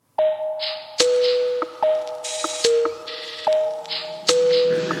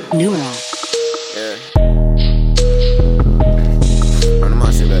KNoW. Yeah. Run my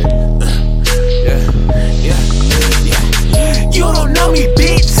shit, baby. Yeah. You don't know me,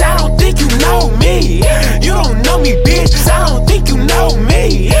 bitch. I don't think you know me. You don't know me, bitch. I don't think you know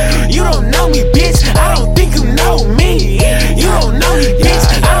me. You don't know me, bitch. I don't think you know me. You don't know me, bitch.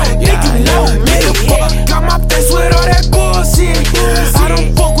 I don't think you know me. Get the fuck out my face with all that bullshit. I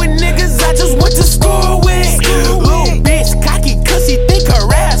don't fuck with niggas I just went to school with. Little bitch, cocky, cause she think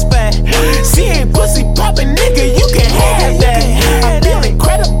her ass fat. She ain't pussy poppin', nigga, you can have that. I feel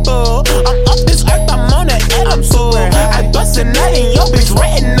incredible. I'm up this earth, I'm on the Adam tour. I bust a nut in your bitch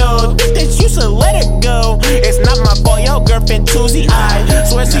retinal. Think that you should let it go. It's not my fault, your girlfriend choosy. I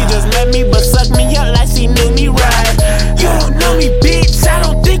swear she just met me, but sucked me up like she knew me right. You don't know me, bitch. I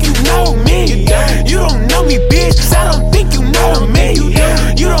don't think you know me. You don't know me, bitch. I don't think you know me.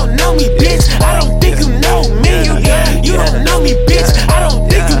 You don't know me, bitch. I don't think you know me. You don't know me, bitch. I don't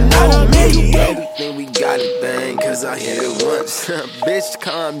think you know me. Baby, think we got a thing, cause I hit it once. Bitch,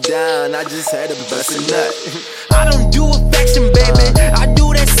 calm down, I just had to bust a nut.